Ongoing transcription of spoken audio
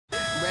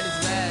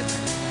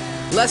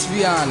let's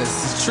be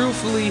honest.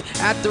 Truthfully,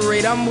 at the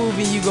rate I'm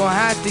moving, you gon'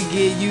 have to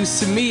get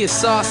used to me. As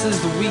sauce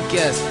is the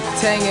weakest.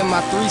 Tang in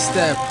my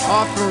 3-step.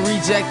 Often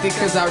rejected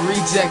cause I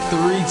reject the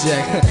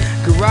reject.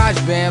 Garage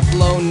band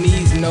flow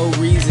needs no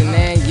reason.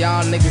 And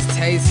y'all niggas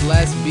taste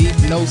less beef,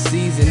 no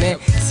seasoning.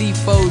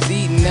 C4's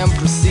eating them,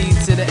 proceed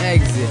to the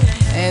exit.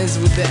 Ends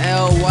with the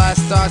LY,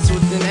 starts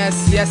with an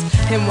S. Yes,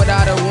 him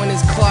without a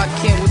winner's Clark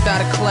Kent without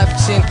a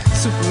cleft chin.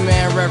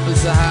 Superman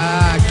reference to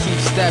how I keep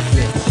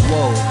stepping.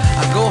 Whoa,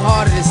 I go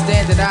harder than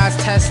standardized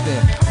testing.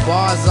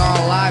 Bars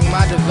on lock,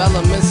 my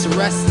development's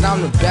arrested.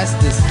 I'm the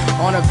bestest.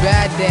 On a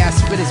bad day, I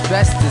spit as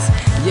bestest.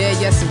 Yeah,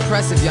 yes,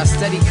 impressive. Y'all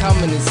steady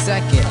coming in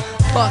second.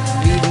 Fuck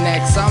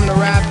V-necks, I'm the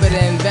rapper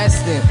that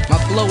invest in. My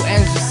flow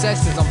ends with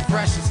sessions. I'm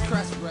fresh as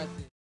crest breath.